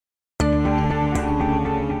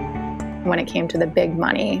when it came to the big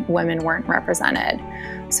money, women weren't represented.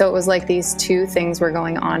 So it was like these two things were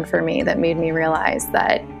going on for me that made me realize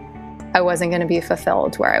that I wasn't going to be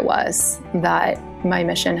fulfilled where I was, that my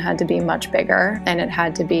mission had to be much bigger, and it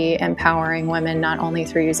had to be empowering women not only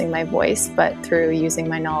through using my voice, but through using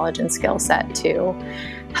my knowledge and skill set to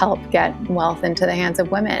help get wealth into the hands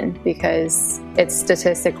of women, because it's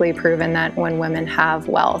statistically proven that when women have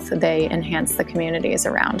wealth, they enhance the communities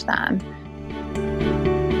around them.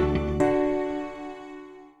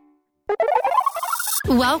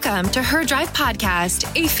 Welcome to Her Drive Podcast,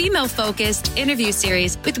 a female-focused interview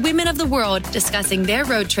series with women of the world discussing their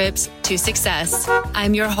road trips to success.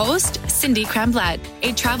 I'm your host, Cindy Kremblatt,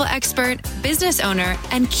 a travel expert, business owner,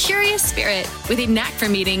 and curious spirit with a knack for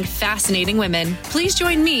meeting fascinating women. Please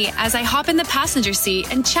join me as I hop in the passenger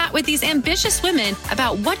seat and chat with these ambitious women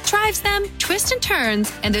about what drives them, twists and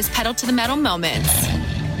turns, and those pedal to the metal moments.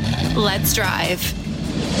 Let's drive.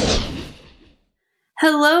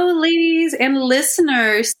 Hello, ladies and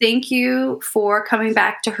listeners. Thank you for coming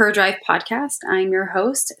back to Her Drive Podcast. I'm your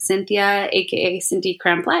host, Cynthia, aka Cindy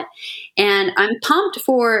Kremblatt, and I'm pumped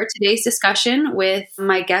for today's discussion with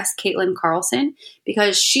my guest, Caitlin Carlson,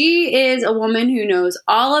 because she is a woman who knows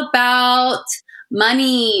all about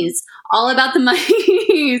monies, all about the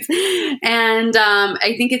monies. And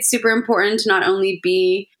I think it's super important to not only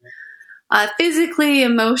be physically,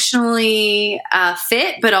 emotionally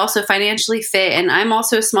fit, but also financially fit. And I'm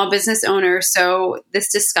also a small business owner. So this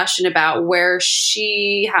discussion about where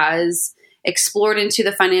she has explored into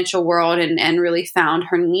the financial world and really found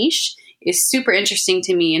her niche is super interesting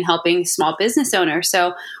to me in helping small business owners.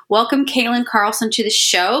 So welcome, Caitlin Carlson, to the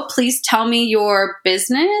show. Please tell me your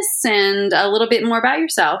business and a little bit more about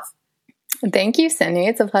yourself. Thank you, Cindy.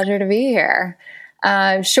 It's a pleasure to be here.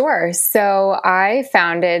 Sure. So I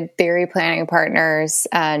founded Theory Planning Partners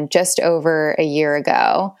just over a year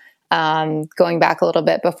ago, going back a little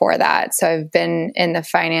bit before that. So I've been in the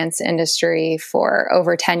finance industry for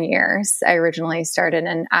over 10 years. I originally started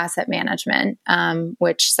in asset management,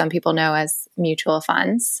 which some people know as mutual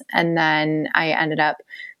funds. And then I ended up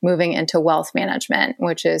moving into wealth management,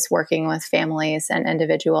 which is working with families and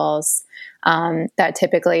individuals that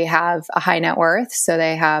typically have a high net worth. So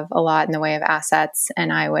they have a lot in the way of assets,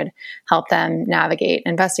 and I would help them navigate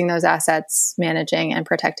investing those assets, managing and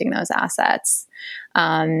protecting those assets.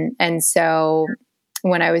 And so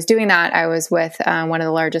when I was doing that, I was with one of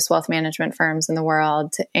the largest wealth management firms in the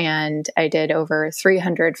world, and I did over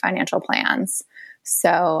 300 financial plans.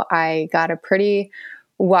 So I got a pretty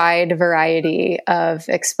wide variety of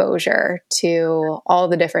exposure to all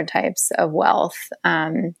the different types of wealth,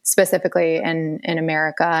 specifically in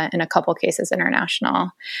America, in a couple cases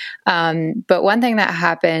international. But one thing that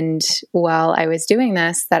happened while I was doing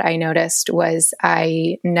this that I noticed was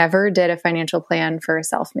I never did a financial plan for a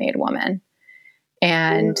self-made woman.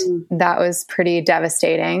 And that was pretty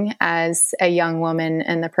devastating as a young woman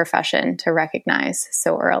in the profession to recognize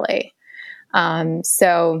so early.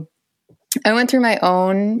 So I went through my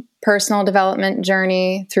own personal development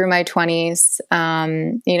journey through my 20s.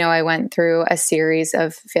 I went through a series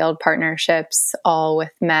of failed partnerships, all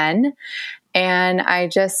with men. And I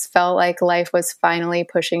just felt like life was finally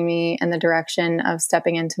pushing me in the direction of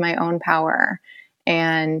stepping into my own power.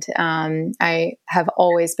 And I have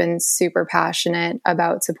always been super passionate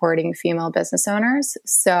about supporting female business owners.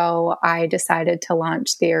 So I decided to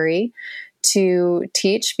launch Theory to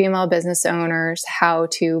teach female business owners how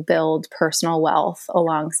to build personal wealth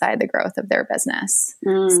alongside the growth of their business.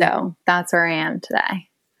 So that's where I am today.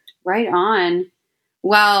 Right on.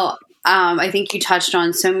 Well, I think you touched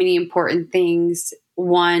on so many important things.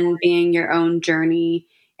 One being your own journey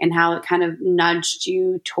and how it kind of nudged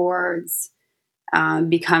you towards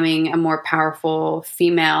becoming a more powerful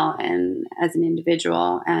female and as an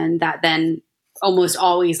individual. And that then almost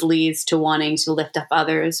always leads to wanting to lift up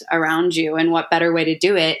others around you. And what better way to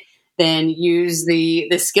do it than use the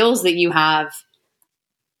skills that you have?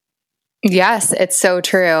 Yes, it's so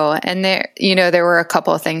true. And there were a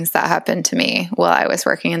couple of things that happened to me while I was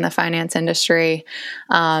working in the finance industry,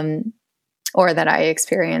 or that I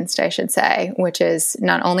experienced, I should say, which is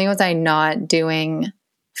not only was I not doing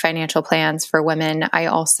financial plans for women, I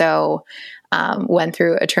also went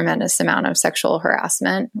through a tremendous amount of sexual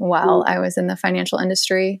harassment while I was in the financial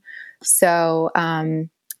industry. So,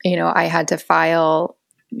 I had to file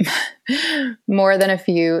more than a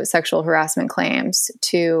few sexual harassment claims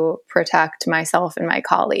to protect myself and my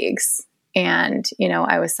colleagues. And,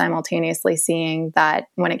 I was simultaneously seeing that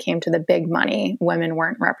when it came to the big money, women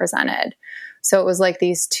weren't represented. So it was like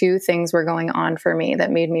these two things were going on for me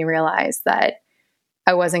that made me realize that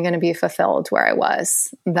I wasn't going to be fulfilled where I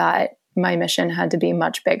was, that my mission had to be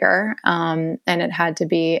much bigger. And it had to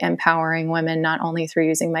be empowering women, not only through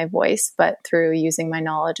using my voice, but through using my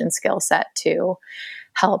knowledge and skill set to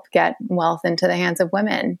help get wealth into the hands of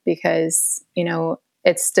women. Because,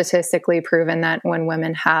 it's statistically proven that when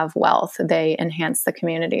women have wealth, they enhance the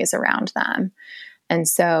communities around them. And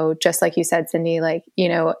so just like you said, Cindy,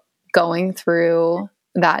 going through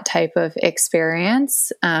that type of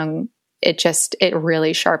experience, it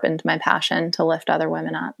really sharpened my passion to lift other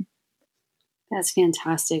women up. That's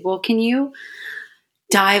fantastic. Well, can you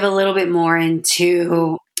dive a little bit more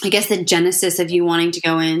into, I guess, the genesis of you wanting to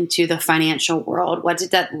go into the financial world? What did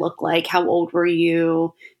that look like? How old were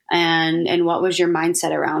you? And what was your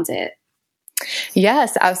mindset around it?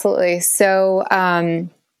 Yes, absolutely. So I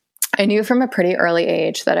knew from a pretty early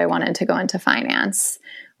age that I wanted to go into finance.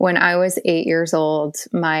 When I was 8 years old,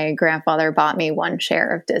 my grandfather bought me one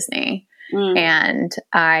share of Disney. And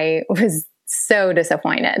I was so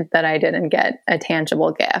disappointed that I didn't get a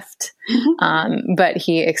tangible gift. But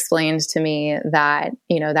he explained to me that,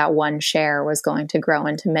 that one share was going to grow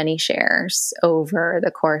into many shares over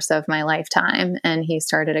the course of my lifetime. And he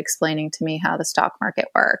started explaining to me how the stock market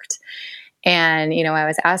worked. And, I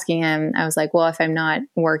was asking him, I was like, well, if I'm not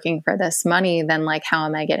working for this money, then how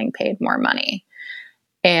am I getting paid more money?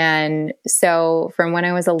 And so from when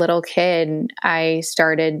I was a little kid, I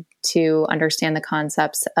started to understand the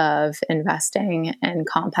concepts of investing and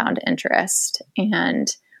compound interest,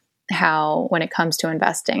 and how, when it comes to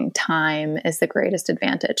investing, time is the greatest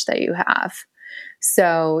advantage that you have.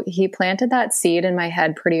 So he planted that seed in my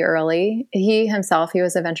head pretty early. He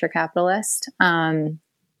was a venture capitalist.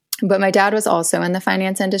 But my dad was also in the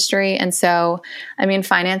finance industry. And so,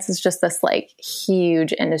 finance is just this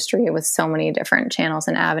huge industry with so many different channels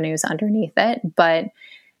and avenues underneath it. But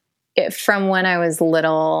from when I was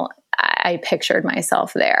little, I pictured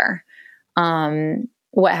myself there.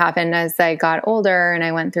 What happened as I got older and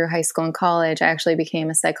I went through high school and college, I actually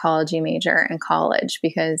became a psychology major in college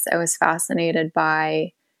because I was fascinated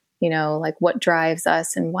by what drives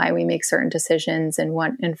us and why we make certain decisions and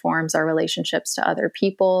what informs our relationships to other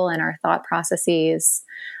people and our thought processes.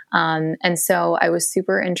 And so I was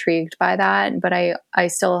super intrigued by that, but I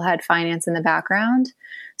still had finance in the background.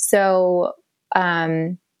 So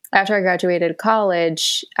after I graduated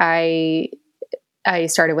college, I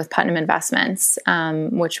started with Putnam Investments,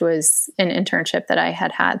 which was an internship that I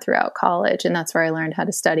had throughout college. And that's where I learned how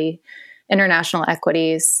to study international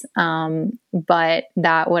equities. But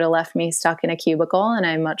that would have left me stuck in a cubicle, and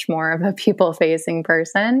I'm much more of a people-facing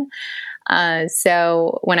person.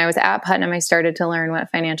 So when I was at Putnam, I started to learn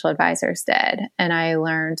what financial advisors did. And I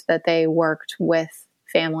learned that they worked with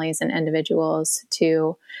families and individuals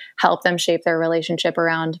to help them shape their relationship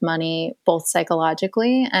around money, both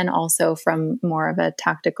psychologically and also from more of a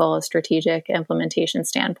tactical, strategic implementation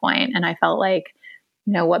standpoint. And I felt like,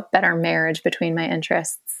 what better marriage between my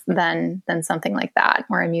interests than something like that,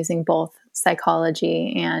 where I'm using both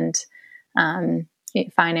psychology and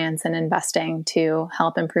finance and investing to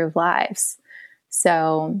help improve lives.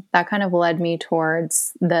 So that kind of led me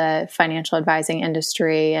towards the financial advising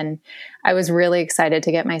industry. And I was really excited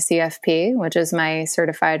to get my CFP, which is my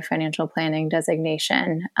certified financial planning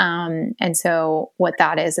designation. And so what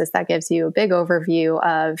that is that gives you a big overview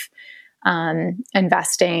of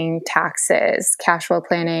investing, taxes, cash flow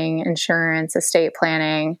planning, insurance, estate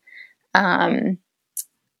planning, and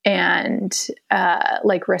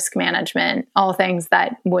risk management, all things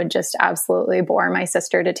that would just absolutely bore my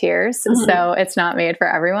sister to tears. Mm-hmm. So it's not made for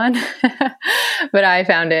everyone, but I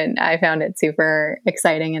found it super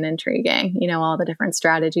exciting and intriguing, all the different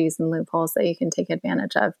strategies and loopholes that you can take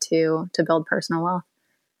advantage of to build personal wealth.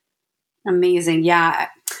 Amazing. Yeah.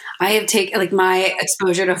 I have taken my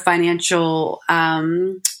exposure to financial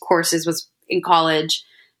courses was in college.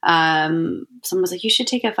 Someone was like, you should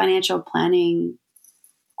take a financial planning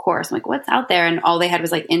course. I'm like, what's out there? And all they had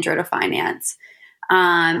was intro to finance.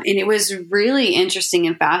 And it was really interesting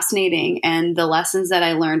and fascinating. And the lessons that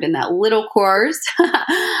I learned in that little course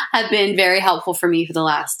have been very helpful for me for the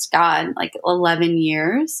last, 11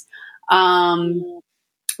 years.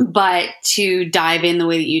 But to dive in the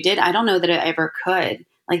way that you did, I don't know that I ever could.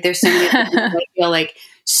 There's so many things I feel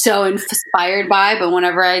so inspired by, but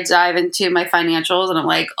whenever I dive into my financials and I'm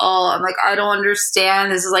I don't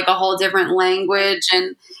understand. This is a whole different language,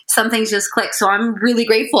 and some things just click. So I'm really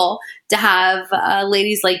grateful to have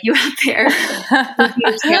ladies like you out there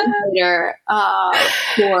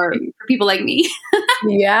for people like me.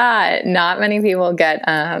 Yeah, not many people get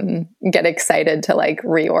excited to like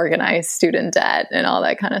reorganize student debt and all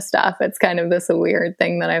that kind of stuff. It's kind of this weird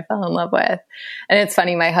thing that I fell in love with. And it's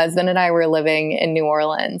funny, my husband and I were living in New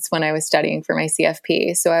Orleans when I was studying for my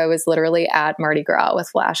CFP. So I was literally at Mardi Gras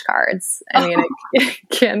with flashcards. I mean, I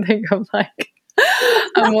can't think of like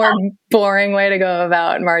a more boring way to go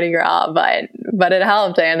about Mardi Gras, but it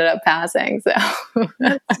helped. I ended up passing. So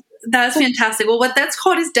that's fantastic. Well, what that's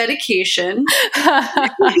called is dedication.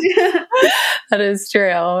 That is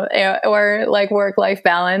true. Or like work-life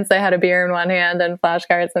balance. I had a beer in one hand and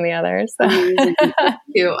flashcards in the other. So.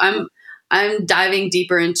 I'm diving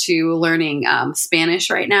deeper into learning Spanish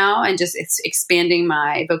right now and just expanding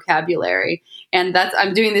my vocabulary. And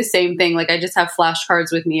I'm doing the same thing. Like I just have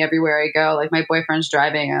flashcards with me everywhere I go. Like my boyfriend's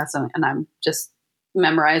driving us and I'm just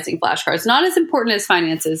memorizing flashcards. Not as important as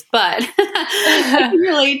finances, but I can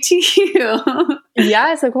relate to you.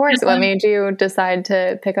 Yes, of course. What made you decide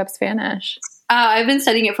to pick up Spanish? I've been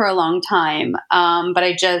studying it for a long time, but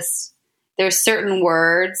there's certain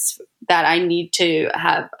words that I need to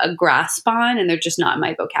have a grasp on, and they're just not in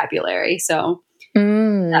my vocabulary. So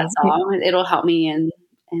that's all. It'll help me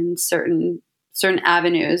in certain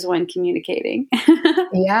avenues when communicating.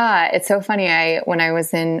 Yeah, it's so funny. When I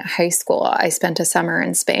was in high school, I spent a summer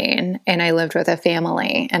in Spain and I lived with a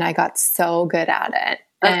family and I got so good at it.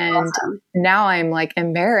 That's awesome. Now I'm like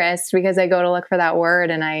embarrassed because I go to look for that word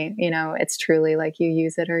and it's truly like you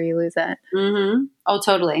use it or you lose it. Mm-hmm. Oh,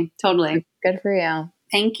 totally. Good for you.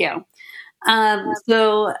 Thank you.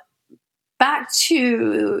 So back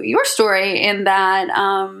to your story in that,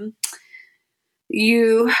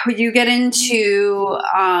 you get into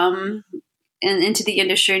the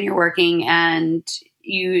industry and you're working and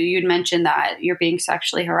you'd mentioned that you're being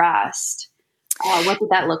sexually harassed. What did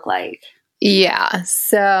that look like? Yeah.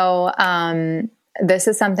 So, this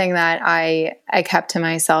is something that I kept to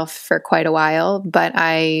myself for quite a while, but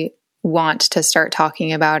I want to start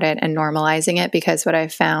talking about it and normalizing it because what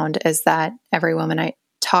I've found is that every woman I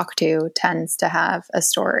talk to tends to have a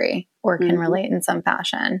story or can relate in some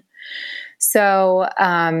fashion. So,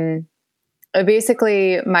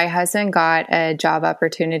 basically my husband got a job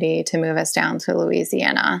opportunity to move us down to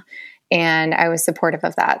Louisiana. And I was supportive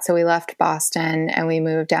of that. So we left Boston and we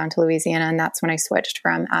moved down to Louisiana. And that's when I switched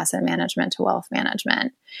from asset management to wealth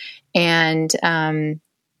management. And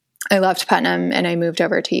I left Putnam and I moved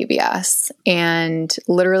over to UBS. And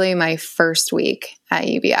literally my first week at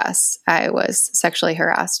UBS, I was sexually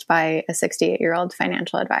harassed by a 68-year-old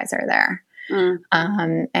financial advisor there.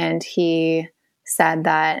 And he said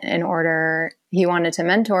that he wanted to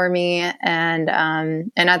mentor me. And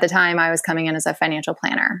at the time I was coming in as a financial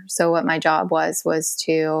planner. So what my job was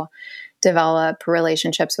to develop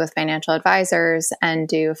relationships with financial advisors and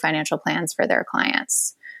do financial plans for their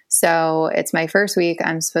clients. So it's my first week.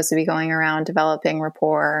 I'm supposed to be going around developing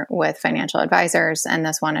rapport with financial advisors. And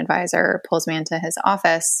this one advisor pulls me into his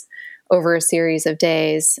office over a series of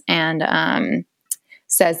days and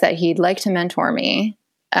says that he'd like to mentor me.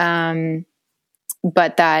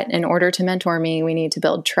 But that in order to mentor me, we need to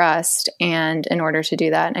build trust. And in order to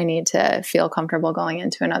do that, I need to feel comfortable going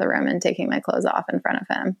into another room and taking my clothes off in front of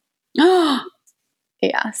him.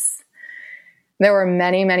 Yes. There were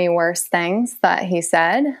many, many worse things that he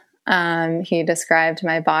said. He described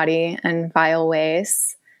my body in vile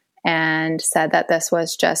ways and said that this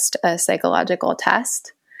was just a psychological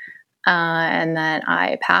test. And that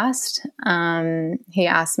I passed. He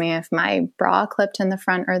asked me if my bra clipped in the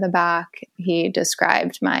front or the back. He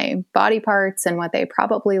described my body parts and what they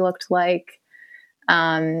probably looked like.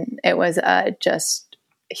 It was a just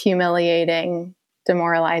humiliating,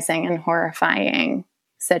 demoralizing, and horrifying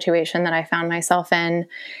situation that I found myself in.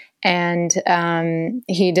 And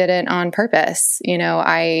he did it on purpose.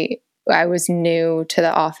 I was new to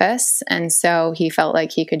the office, and so he felt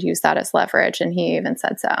like he could use that as leverage, and he even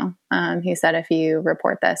said so. He said, if you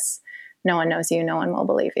report this, no one knows you, no one will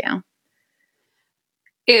believe you.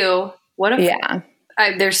 Ew. What a... Yeah.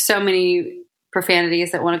 There's so many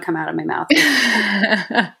profanities that want to come out of my mouth.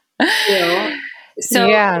 Ew. So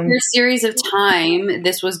your series of time,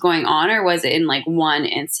 this was going on, or was it in like one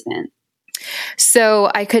incident? So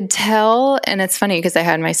I could tell, and it's funny because I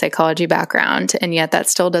had my psychology background, and yet that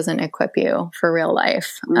still doesn't equip you for real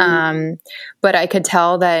life. But I could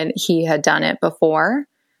tell that he had done it before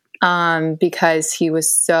because he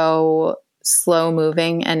was so slow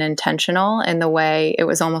moving and intentional in the way it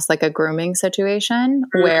was almost like a grooming situation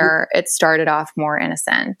where it started off more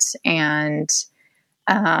innocent. And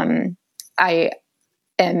I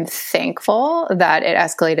am thankful that it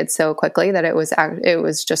escalated so quickly that it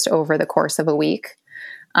was just over the course of a week.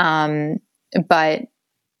 But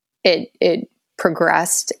it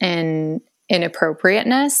progressed in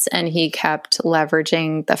inappropriateness, and he kept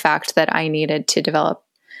leveraging the fact that I needed to develop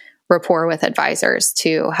rapport with advisors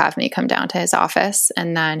to have me come down to his office.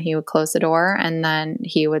 And then he would close the door, and then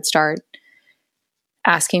he would start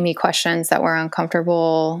asking me questions that were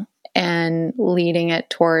uncomfortable and leading it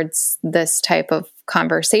towards this type of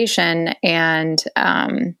conversation. And,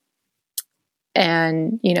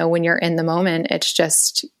 you know, when you're in the moment, it's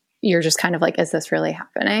just, you're just kind of like, is this really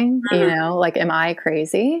happening? You know, like, am I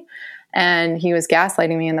crazy? And he was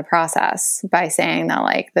gaslighting me in the process by saying that,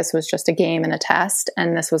 like, this was just a game and a test,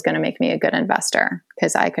 and this was going to make me a good investor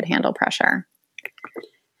because I could handle pressure.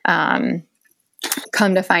 Come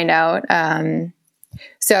to find out,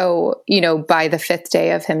 so, you know, by the 5th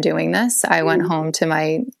day of him doing this, I went home to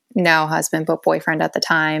my now husband, but boyfriend at the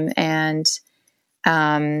time, and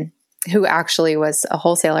who actually was a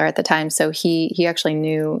wholesaler at the time. So he actually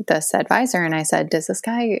knew this advisor. And I said, does this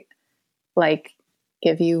guy like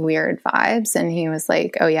give you weird vibes? And he was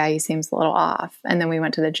like, oh yeah, he seems a little off. And then we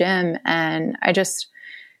went to the gym, and I just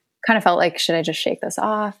kind of felt like, should I just shake this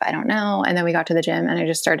off? I don't know. And then we got to the gym, and I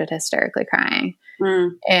just started hysterically crying.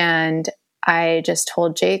 And I just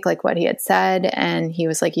told Jake like what he had said, and he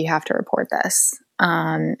was like, you have to report this.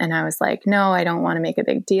 And I was like, no, I don't want to make a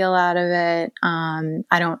big deal out of it.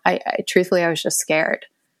 I truthfully, I was just scared.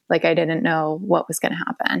 Like, I didn't know what was going to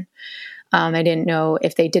happen. I didn't know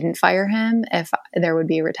if they didn't fire him, if there would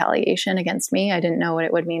be retaliation against me. I didn't know what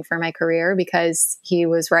it would mean for my career, because he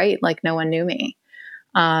was right. Like, no one knew me.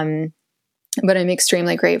 But I'm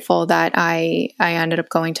extremely grateful that I ended up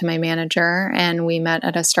going to my manager, and we met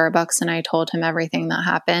at a Starbucks, and I told him everything that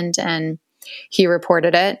happened, and he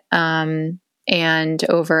reported it. And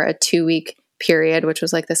over a 2-week period, which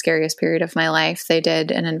was like the scariest period of my life, they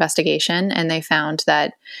did an investigation, and they found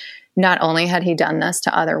that not only had he done this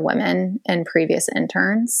to other women and previous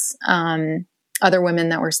interns, other women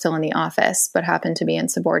that were still in the office but happened to be in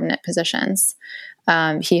subordinate positions,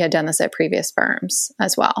 he had done this at previous firms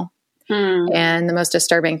as well. And the most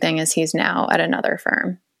disturbing thing is he's now at another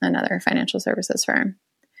firm, another financial services firm.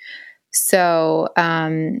 So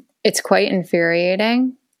it's quite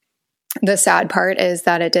infuriating. The sad part is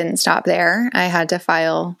that it didn't stop there. I had to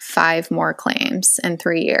file 5 more claims in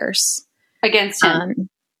 3 years. Against him?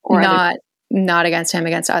 Or not against him,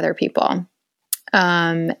 against other people.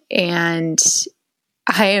 And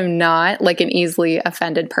I am not like an easily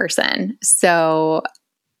offended person. So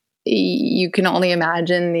you can only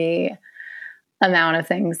imagine the amount of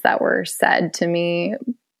things that were said to me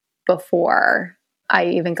before I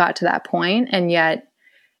even got to that point. And yet,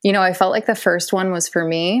 you know, I felt like the first one was for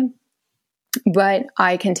me, but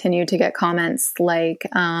I continued to get comments like,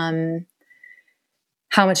 how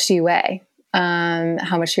much do you weigh?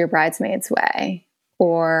 How much do your bridesmaids weigh?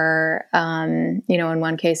 Or, you know, in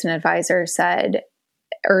one case, an advisor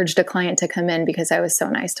urged a client to come in because I was so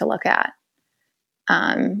nice to look at,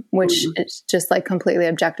 which is just like completely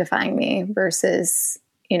objectifying me versus,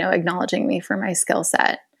 you know, acknowledging me for my skill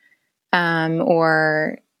set.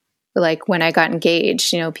 Or like when I got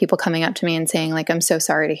engaged, you know, people coming up to me and saying like, I'm so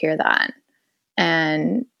sorry to hear that.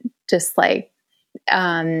 And just like,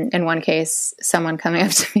 in one case, someone coming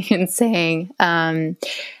up to me and saying, I'm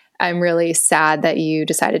really sad that you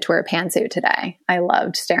decided to wear a pantsuit today. I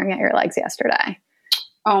loved staring at your legs yesterday.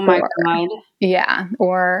 Oh my God. Yeah.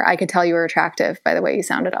 Or I could tell you were attractive by the way you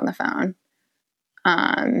sounded on the phone.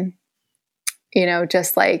 You know,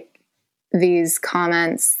 just like these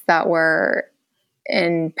comments that were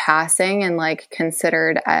in passing and like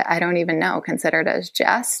considered, I don't even know, considered as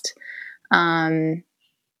jest.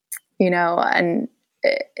 You know, and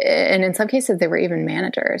in some cases they were even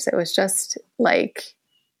managers. It was just like,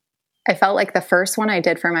 I felt like the first one I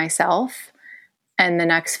did for myself, and the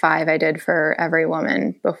next 5 I did for every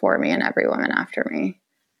woman before me and every woman after me.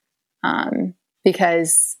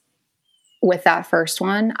 Because with that first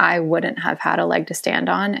one, I wouldn't have had a leg to stand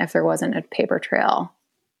on if there wasn't a paper trail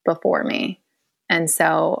before me. And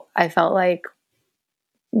so I felt like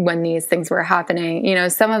when these things were happening, you know,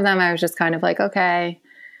 some of them I was just kind of like, okay,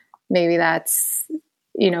 maybe that's,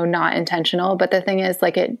 you know, not intentional. But the thing is,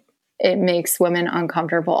 like, it makes women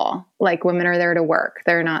uncomfortable. Like, women are there to work.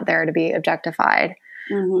 They're not there to be objectified.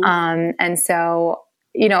 And so,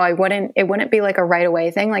 you know, it wouldn't be like a right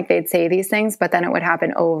away thing. Like, they'd say these things, but then it would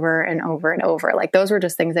happen over and over and over. Like, those were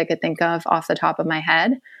just things I could think of off the top of my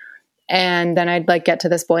head. And then I'd like get to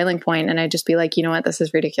this boiling point and I'd just be like, you know what, this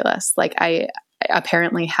is ridiculous. Like, I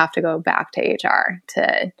apparently have to go back to HR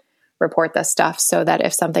to report this stuff so that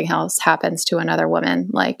if something else happens to another woman,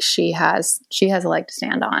 like she has a leg to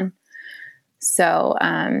stand on. So,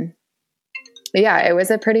 yeah, it was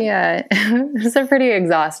a pretty, it was a pretty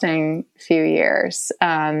exhausting few years.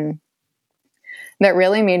 That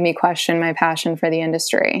really made me question my passion for the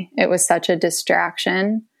industry. It was such a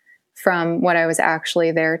distraction from what I was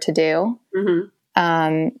actually there to do.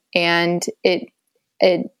 And it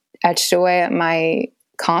etched away at my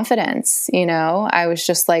confidence. You know, I was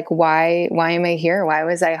just like, why am I here? Why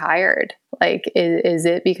was I hired? Like, is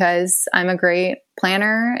it because I'm a great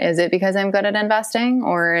planner? Is it because I'm good at investing?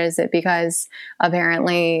 Or is it because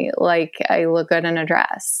apparently like I look good in a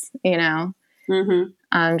dress, you know?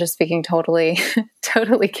 I'm just speaking totally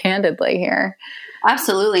candidly here.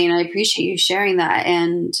 Absolutely. And I appreciate you sharing that.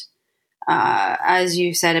 And as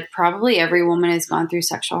you said, probably every woman has gone through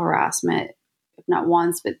sexual harassment, if not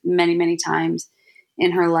once, but many, many times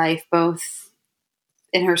in her life, both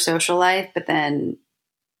in her social life, but then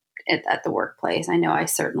at the workplace. I know I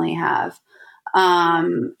certainly have.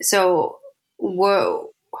 So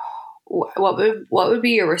what would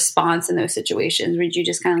be your response in those situations? Would you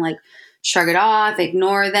just kind of like shrug it off,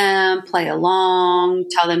 ignore them, play along,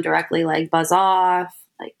 tell them directly, like buzz off?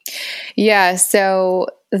 Like, yeah. So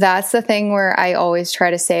that's the thing where I always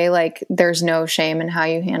try to say, like, there's no shame in how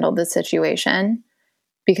you handled the situation,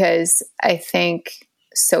 because I think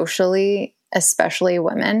socially, especially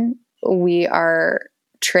women, we are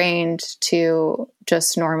trained to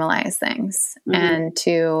just normalize things and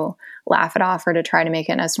to laugh it off or to try to make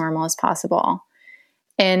it as normal as possible.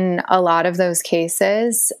 In a lot of those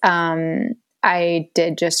cases, I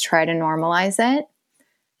did just try to normalize it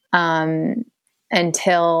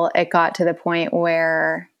until it got to the point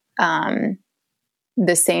where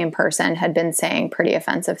the same person had been saying pretty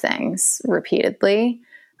offensive things repeatedly.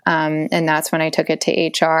 And that's when I took it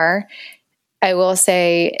to HR. I will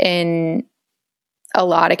say in a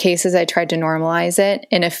lot of cases, I tried to normalize it.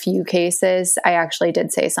 In a few cases, I actually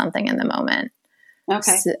did say something in the moment.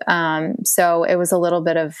 okay. So it was a little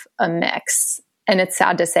bit of a mix. And it's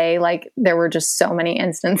sad to say, like, there were just so many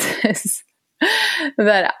instances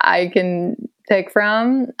that I can pick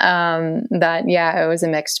from that, yeah, it was a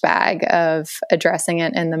mixed bag of addressing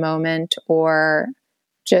it in the moment or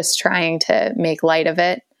just trying to make light of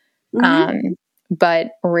it.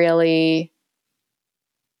 But really,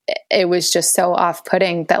 it was just so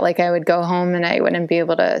off-putting that, like, I would go home and I wouldn't be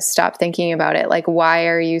able to stop thinking about it. Like, why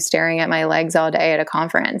are you staring at my legs all day at a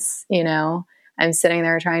conference? You know, I'm sitting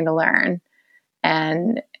there trying to learn,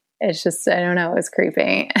 and it's just, I don't know, it was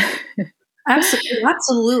creepy.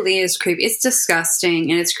 Absolutely is creepy. It's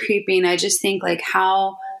disgusting and it's creepy. And I just think, like,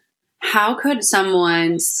 how could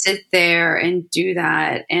someone sit there and do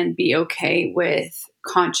that and be okay with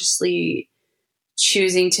consciously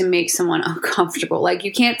choosing to make someone uncomfortable? Like,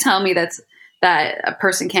 you can't tell me that a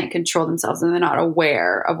person can't control themselves and they're not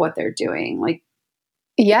aware of what they're doing. Like,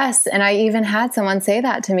 yes. And I even had someone say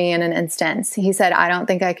that to me in an instance. He said, I don't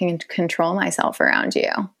think I can control myself around you.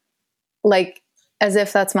 Like, as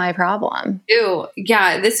if that's my problem. Ew.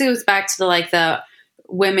 Yeah. This goes back to the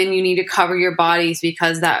women, you need to cover your bodies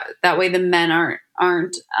because that way the men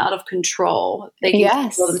aren't out of control. They can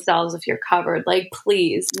control themselves if you're covered. Like,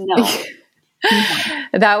 please, no.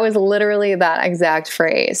 That was literally that exact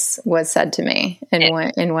phrase was said to me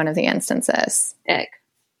in one of the instances. Ick.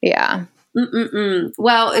 Yeah.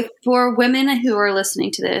 Well, for women who are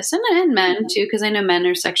listening to this, and men too, because I know men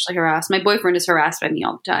are sexually harassed. My boyfriend is harassed by me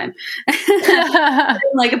all the time, in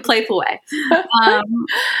like a playful way.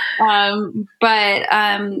 But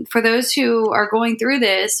for those who are going through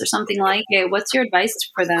this or something like it, what's your advice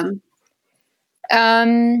for them?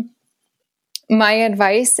 My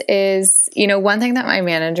advice is, one thing that my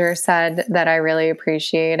manager said that I really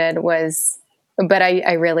appreciated was, but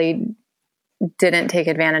I really didn't take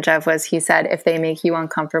advantage of, was he said, if they make you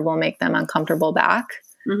uncomfortable, make them uncomfortable back.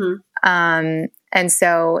 And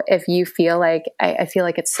so if you feel like, I feel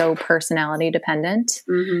like it's so personality dependent.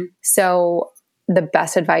 So the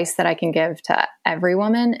best advice that I can give to every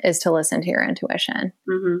woman is to listen to your intuition.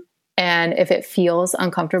 And if it feels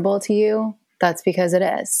uncomfortable to you, that's because it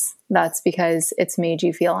is. That's because it's made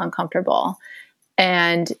you feel uncomfortable.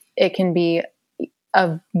 And it can be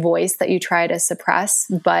a voice that you try to suppress,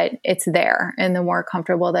 but it's there. And the more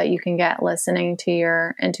comfortable that you can get listening to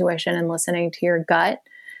your intuition and listening to your gut,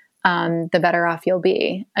 the better off you'll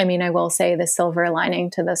be. I mean, I will say the silver lining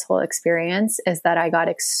to this whole experience is that I got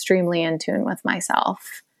extremely in tune with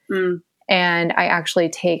myself. And I actually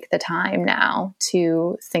take the time now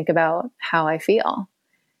to think about how I feel.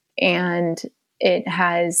 And it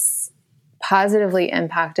has positively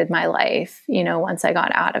impacted my life, once I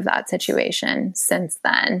got out of that situation since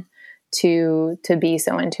then, to be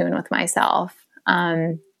so in tune with myself.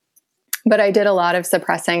 But I did a lot of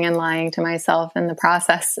suppressing and lying to myself in the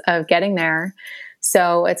process of getting there.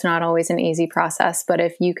 So it's not always an easy process, but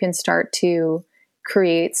if you can start to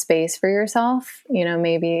create space for yourself,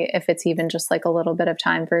 maybe if it's even just like a little bit of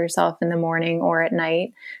time for yourself in the morning or at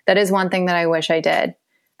night, that is one thing that I wish I did.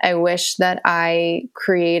 I wish that I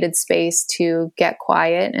created space to get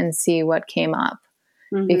quiet and see what came up,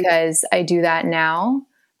 because I do that now.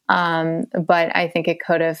 But I think it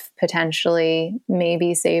could have potentially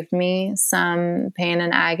maybe saved me some pain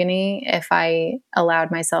and agony if I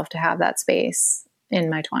allowed myself to have that space in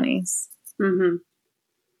my 20s. Mm-hmm.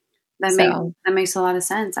 That makes a lot of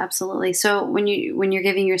sense. Absolutely. So when you're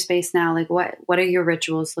giving your space now, like what are your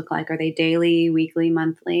rituals look like? Are they daily, weekly,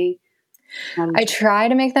 monthly? I try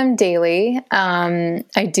to make them daily.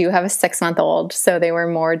 I do have a 6-month-old, so they were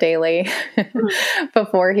more daily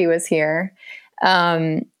before he was here.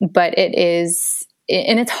 But it is,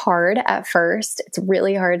 and it's hard at first. It's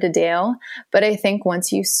really hard to do. But I think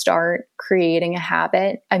once you start creating a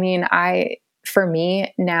habit, for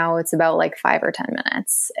me now it's about like 5 or 10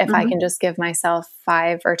 minutes. If I can just give myself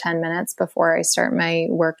 5 or 10 minutes before I start my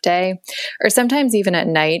work day, or sometimes even at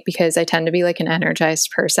night, because I tend to be like an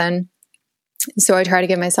energized person. So I try to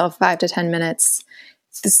give myself 5 to 10 minutes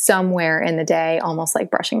somewhere in the day, almost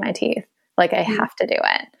like brushing my teeth. Like I have to do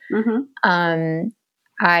it.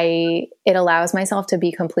 It allows myself to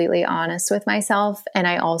be completely honest with myself. And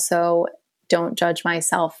I also don't judge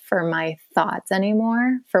myself for my thoughts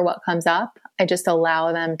anymore, for what comes up. I just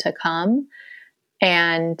allow them to come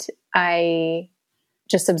and I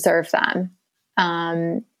just observe them.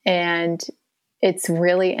 And it's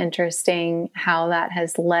really interesting how that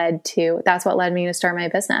has that's what led me to start my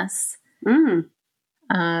business.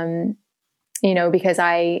 Because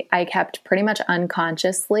I kept pretty much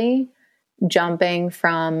unconsciously jumping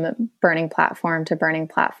from burning platform to burning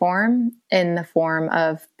platform in the form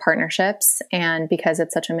of partnerships. And because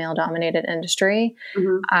it's such a male dominated industry,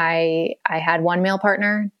 I had one male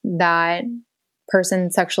partner. That person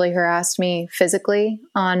sexually harassed me physically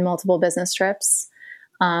on multiple business trips.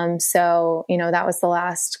 So that was the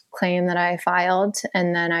last claim that I filed,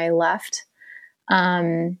 and then I left.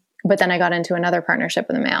 But then I got into another partnership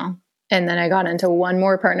with a male, and then I got into one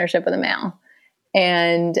more partnership with a male.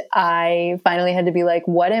 And I finally had to be like,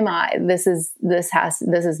 what am I? This is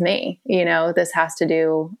me, this has to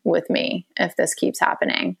do with me if this keeps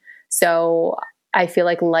happening. So I feel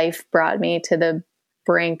like life brought me to the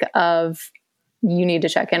brink of, you need to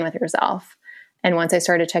check in with yourself. And once I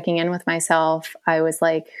started checking in with myself, I was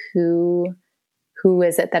like, who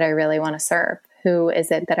is it that I really want to serve? Who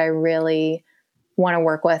is it that I really want to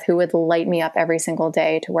work with? Who would light me up every single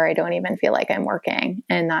day to where I don't even feel like I'm working?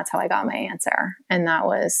 And that's how I got my answer. And that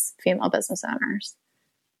was female business owners.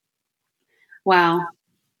 Wow.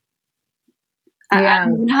 I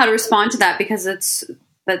don't know how to respond to that, because that's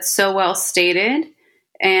so well stated,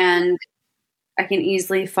 and I can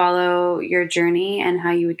easily follow your journey and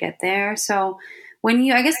how you would get there. So when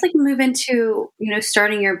you, move into,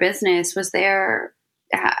 starting your business,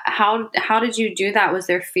 how did you do that? Was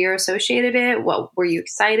there fear associated with it? What were you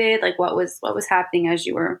excited? Like what was happening as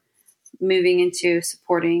you were moving into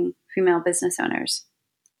supporting female business owners?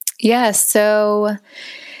 Yeah. So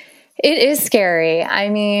it is scary.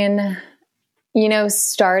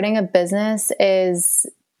 Starting a business is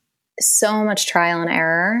so much trial and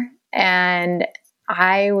error. And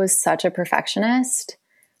I was such a perfectionist.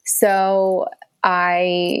 So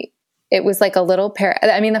it was like a little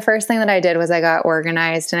the first thing that I did was I got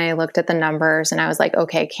organized and I looked at the numbers and I was like,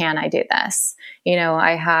 okay, can I do this?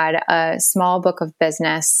 I had a small book of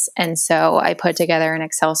business. And so I put together an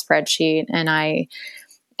Excel spreadsheet and I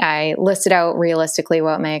listed out realistically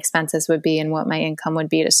what my expenses would be and what my income would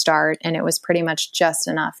be to start. And it was pretty much just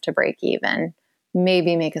enough to break even,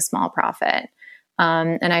 maybe make a small profit.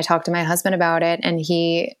 And I talked to my husband about it, and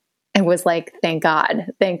it was like, thank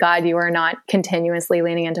God you are not continuously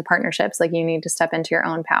leaning into partnerships. Like, you need to step into your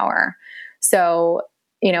own power. So,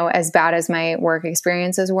 as bad as my work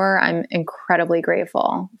experiences were, I'm incredibly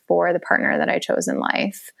grateful for the partner that I chose in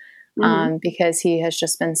life, because he has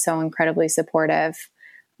just been so incredibly supportive.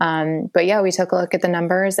 But yeah, we took a look at the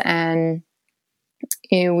numbers and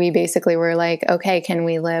we basically were like, okay, can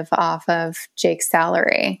we live off of Jake's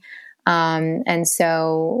salary? And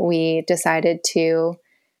so we decided to,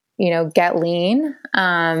 get lean,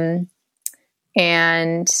 and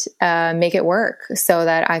make it work so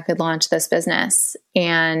that I could launch this business.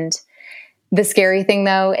 And the scary thing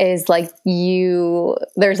though, is like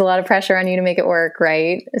there's a lot of pressure on you to make it work.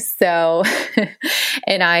 Right. So,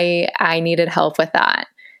 and I needed help with that.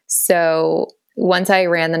 So once I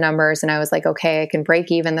ran the numbers and I was like, okay, I can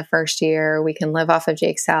break even the first year. We can live off of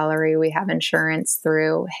Jake's salary. We have insurance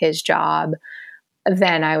through his job.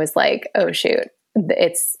 Then I was like, oh shoot,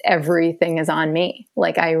 it's everything is on me.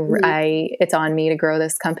 Like it's on me to grow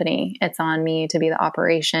this company. It's on me to be the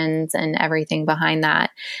operations and everything behind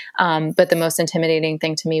that. But the most intimidating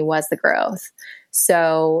thing to me was the growth.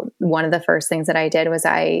 So one of the first things that I did was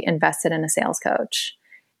I invested in a sales coach.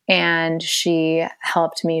 And she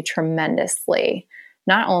helped me tremendously,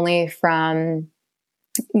 not only from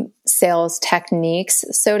sales techniques,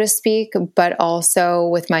 so to speak, but also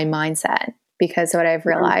with my mindset. Because what I've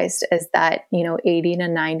realized is that, 80 to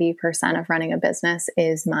 90% of running a business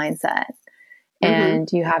is mindset.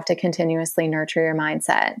 And you have to continuously nurture your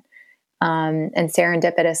mindset. And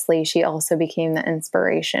serendipitously, she also became the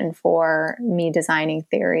inspiration for me designing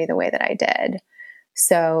Theory the way that I did.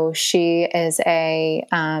 So she is a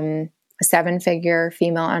 7-figure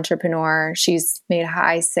female entrepreneur. She's made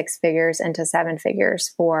high 6 figures into 7 figures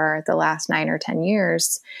for the last 9 or 10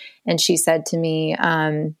 years. And she said to me,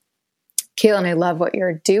 Caitlin, I love what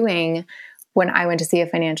you're doing. When I went to see a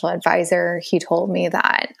financial advisor, he told me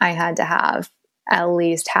that I had to have at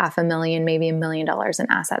least $500,000, maybe $1 million in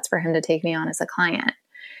assets for him to take me on as a client.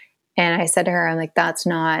 And I said to her, I'm like, that's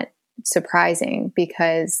not surprising,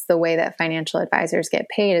 because the way that financial advisors get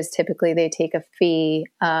paid is typically they take a fee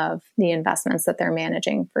of the investments that they're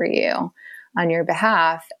managing for you on your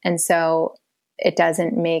behalf. And so it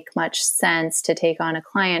doesn't make much sense to take on a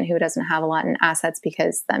client who doesn't have a lot in assets,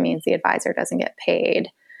 because that means the advisor doesn't get paid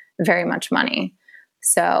very much money.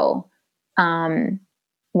 So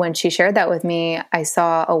when she shared that with me, I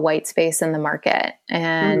saw a white space in the market,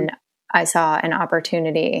 and I saw an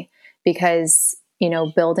opportunity, because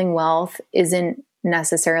building wealth isn't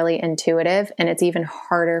necessarily intuitive, and it's even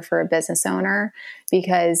harder for a business owner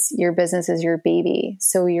because your business is your baby.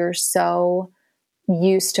 So you're so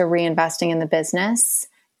used to reinvesting in the business,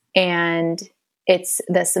 and it's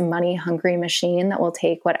this money hungry machine that will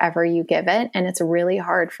take whatever you give it. And it's really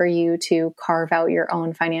hard for you to carve out your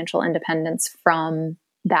own financial independence from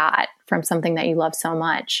something that you love so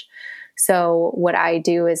much. So what I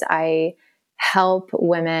do is I help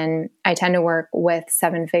women. I tend to work with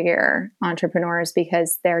 7-figure entrepreneurs,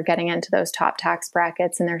 because they're getting into those top tax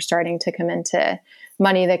brackets and they're starting to come into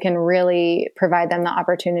money that can really provide them the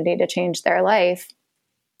opportunity to change their life.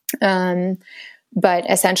 But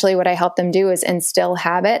essentially what I help them do is instill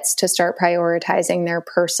habits to start prioritizing their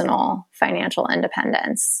personal financial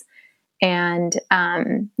independence. And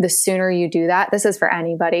the sooner you do that, this is for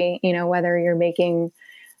anybody, whether you're making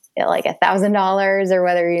like $1,000 or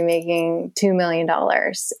whether you're making $2 million,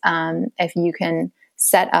 if you can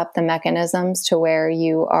set up the mechanisms to where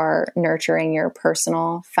you are nurturing your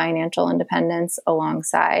personal financial independence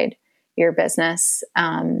alongside your business,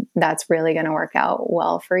 that's really going to work out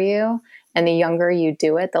well for you. And the younger you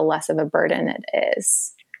do it, the less of a burden it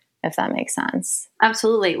is, if that makes sense.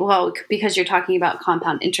 Absolutely. Well, because you're talking about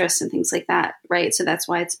compound interest and things like that, right? So that's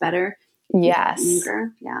why it's better. Yes.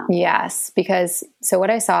 Yeah. Yes. Because so what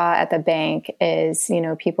I saw at the bank is,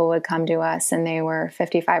 people would come to us and they were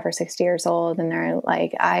 55 or 60 years old, and they're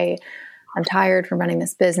like, I'm tired from running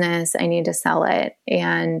this business. I need to sell it.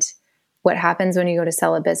 And what happens when you go to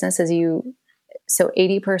sell a business is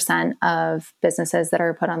 80% of businesses that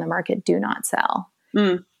are put on the market do not sell.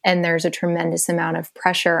 And there's a tremendous amount of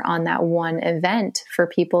pressure on that one event for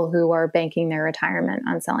people who are banking their retirement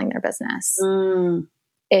on selling their business.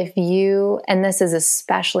 And this is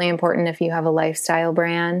especially important if you have a lifestyle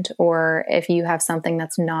brand, or if you have something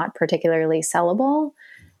that's not particularly sellable,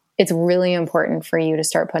 it's really important for you to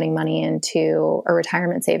start putting money into a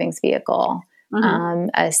retirement savings vehicle,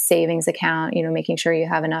 a savings account, making sure you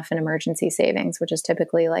have enough in emergency savings, which is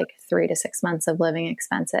typically like 3 to 6 months of living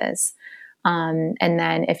expenses. And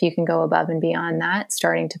then if you can go above and beyond that,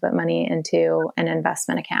 starting to put money into an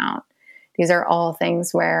investment account. These are all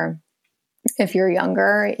things where if you're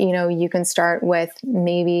younger, you can start with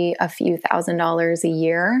maybe a few $1,000s a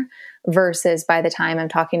year, versus by the time I'm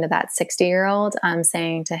talking to that 60-year-old, I'm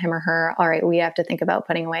saying to him or her, all right, we have to think about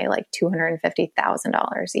putting away like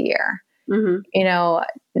 $250,000 a year.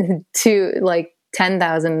 To like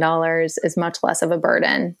 $10,000 is much less of a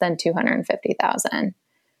burden than $250,000.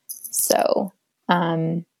 So,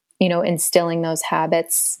 instilling those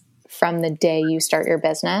habits from the day you start your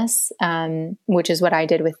business, which is what I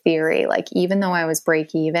did with Theory. Like, even though I was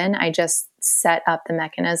break even, I just set up the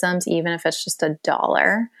mechanisms, even if it's just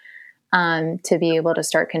 $1, to be able to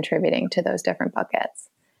start contributing to those different buckets.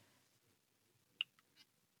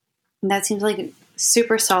 That seems like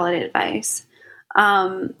super solid advice.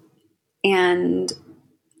 And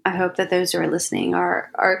I hope that those who are listening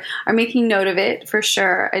are making note of it for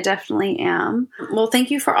sure. I definitely am. Well,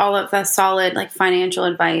 thank you for all of the solid like financial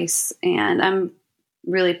advice. And I'm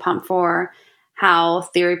really pumped for how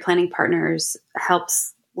Theory Planning Partners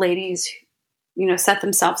helps ladies, set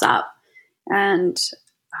themselves up. And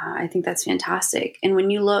I think that's fantastic. And when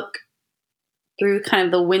you look through kind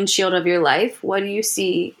of the windshield of your life, what do you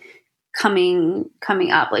see coming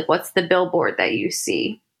up? Like, what's the billboard that you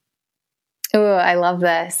see? Oh, I love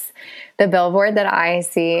this. The billboard that I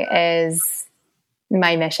see is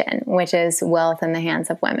my mission, which is wealth in the hands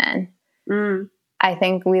of women. I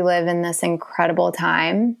think we live in this incredible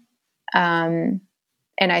time. And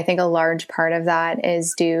I think a large part of that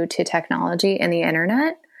is due to technology and the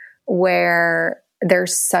internet, where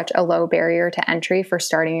there's such a low barrier to entry for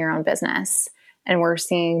starting your own business. And we're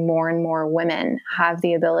seeing more and more women have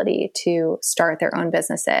the ability to start their own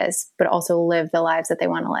businesses, but also live the lives that they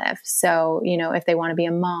want to live. So, if they want to be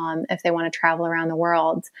a mom, if they want to travel around the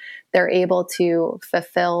world, they're able to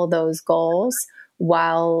fulfill those goals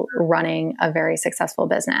while running a very successful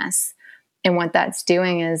business. And what that's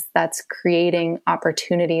doing is that's creating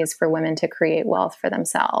opportunities for women to create wealth for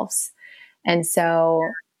themselves. And so,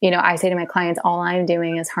 I say to my clients, all I'm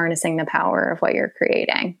doing is harnessing the power of what you're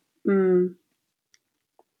creating.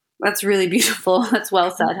 That's really beautiful. That's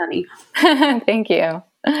well said, honey. Thank you.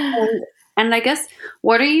 And I guess,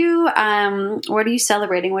 what are you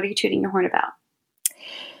celebrating? What are you tooting your horn about?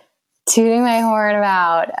 Tooting my horn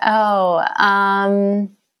about?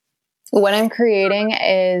 What I'm creating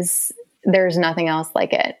is, there's nothing else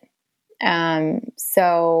like it.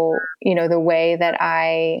 So, the way that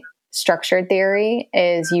I structured Theory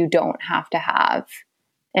is you don't have to have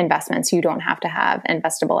investments. You don't have to have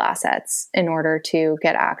investable assets in order to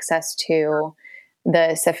get access to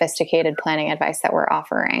the sophisticated planning advice that we're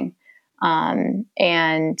offering.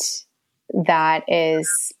 And that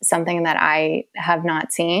is something that I have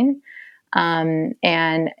not seen. And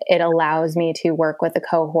it allows me to work with a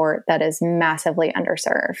cohort that is massively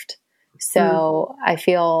underserved. So I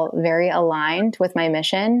feel very aligned with my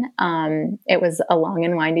mission. It was a long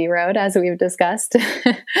and windy road, as we've discussed,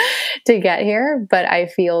 to get here, but I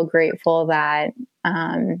feel grateful that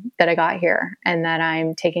I got here and that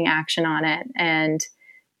I'm taking action on it. And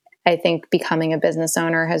I think becoming a business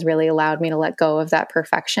owner has really allowed me to let go of that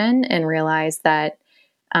perfection and realize that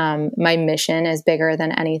my mission is bigger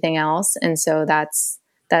than anything else. And so that's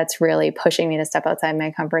really pushing me to step outside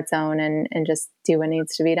my comfort zone and just do what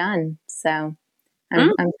needs to be done. So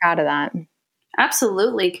I'm proud of that.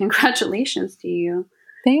 Absolutely. Congratulations to you.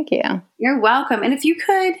 Thank you. You're welcome. And if you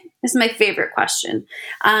could, this is my favorite question.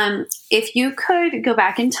 If you could go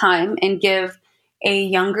back in time and give a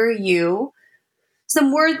younger you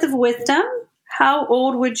some words of wisdom, how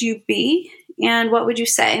old would you be? And what would you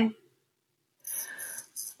say?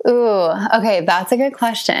 Ooh, okay. That's a good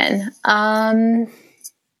question.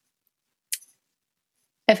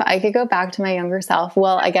 If I could go back to my younger self,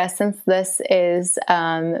 well, I guess since this is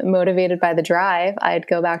motivated by the drive, I'd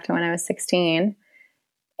go back to when I was 16.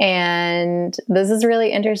 And this is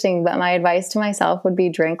really interesting, but my advice to myself would be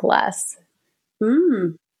drink less.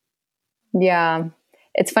 Yeah.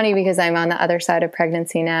 It's funny because I'm on the other side of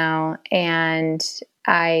pregnancy now, and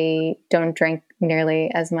I don't drink nearly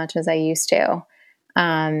as much as I used to.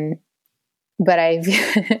 But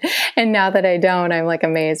and now that I don't, I'm like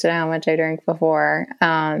amazed at how much I drank before.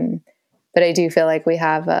 But I do feel like we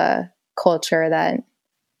have a culture that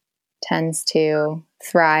tends to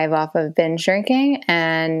thrive off of binge drinking.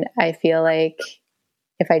 And I feel like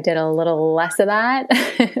if I did a little less of that,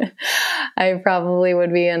 I probably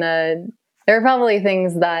would be there are probably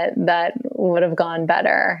things that would have gone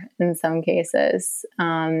better in some cases.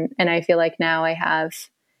 And I feel like now I have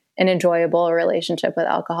an enjoyable relationship with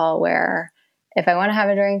alcohol where if I want to have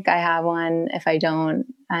a drink, I have one. If I don't,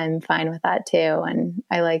 I'm fine with that too. And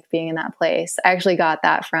I like being in that place. I actually got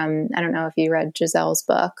that from, I don't know if you read Giselle's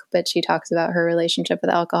book, but she talks about her relationship with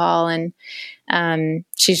alcohol. And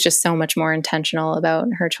she's just so much more intentional about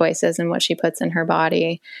her choices and what she puts in her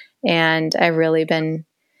body. And I've really been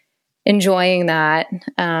enjoying that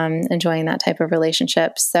type of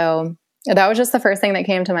relationship. So that was just the first thing that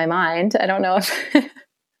came to my mind. I don't know if...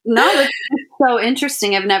 No, that's so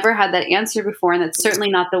interesting. I've never had that answer before, and that's certainly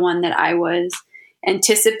not the one that I was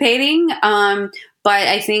anticipating. But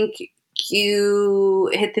I think you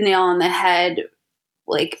hit the nail on the head.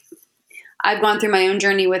 Like, I've gone through my own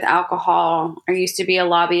journey with alcohol. I used to be a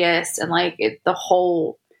lobbyist, and the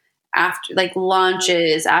whole after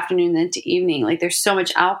lunches, afternoon into evening, there's so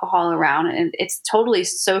much alcohol around, and it's totally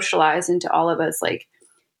socialized into all of us,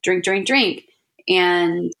 drink.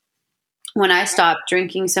 And when I stopped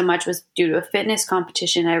drinking so much was due to a fitness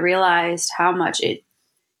competition. I realized how much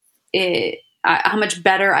how much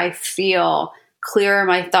better I feel, clearer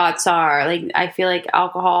my thoughts are. Like, I feel like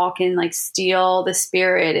alcohol can like steal the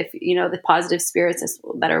spirit, if the positive spirits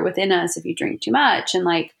that are within us if you drink too much, and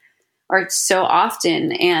like are so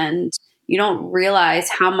often, and you don't realize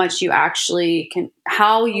how much you actually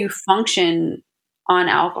how you function on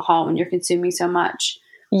alcohol when you're consuming so much.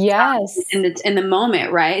 Yes. And it's in the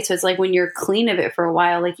moment, right? So it's like when you're clean of it for a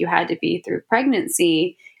while, like you had to be through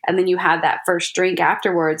pregnancy, and then you had that first drink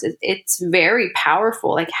afterwards, it's very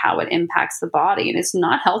powerful, like how it impacts the body, and it's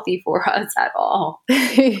not healthy for us at all.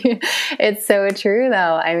 It's so true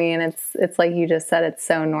though. I mean, it's like you just said, it's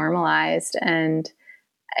so normalized. And,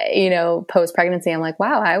 post pregnancy, I'm like,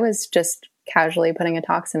 wow, I was just casually putting a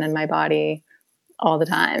toxin in my body all the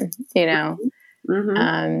time,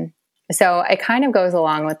 Mm-hmm. So it kind of goes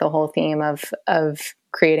along with the whole theme of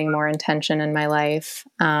creating more intention in my life.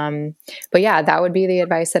 But yeah, that would be the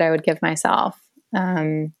advice that I would give myself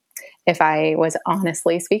if I was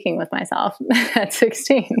honestly speaking with myself at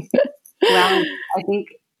 16. Well,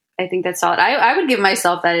 I think that's solid. I would give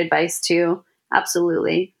myself that advice too.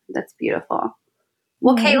 Absolutely. That's beautiful.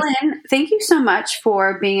 Well, Caitlin, thank you so much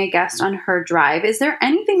for being a guest on Her Drive. Is there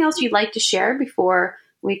anything else you'd like to share before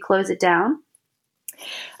we close it down?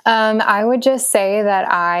 I would just say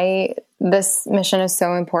that this mission is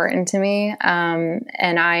so important to me, and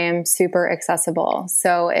I am super accessible.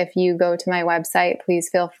 So if you go to my website, please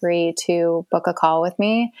feel free to book a call with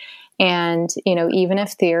me. And, even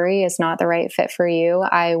if theory is not the right fit for you,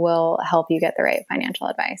 I will help you get the right financial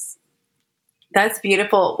advice. That's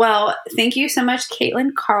beautiful. Well, thank you so much,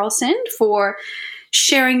 Caitlin Carlson, for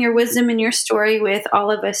sharing your wisdom and your story with all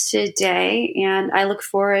of us today. And I look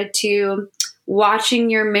forward to watching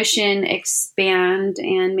your mission expand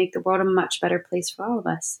and make the world a much better place for all of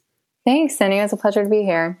us. Thanks, Cindy. It was a pleasure to be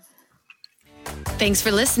here. Thanks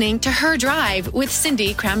for listening to Her Drive with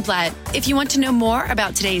Cindy Cramblett. If you want to know more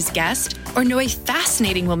about today's guest or know a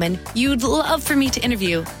fascinating woman you'd love for me to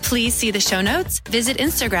interview, please see the show notes, visit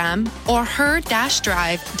Instagram or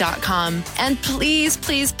her-drive.com. And please,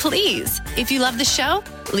 please, please, if you love the show,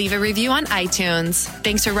 leave a review on iTunes.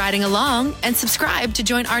 Thanks for riding along, and subscribe to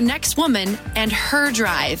join our next woman and her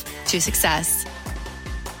drive to success.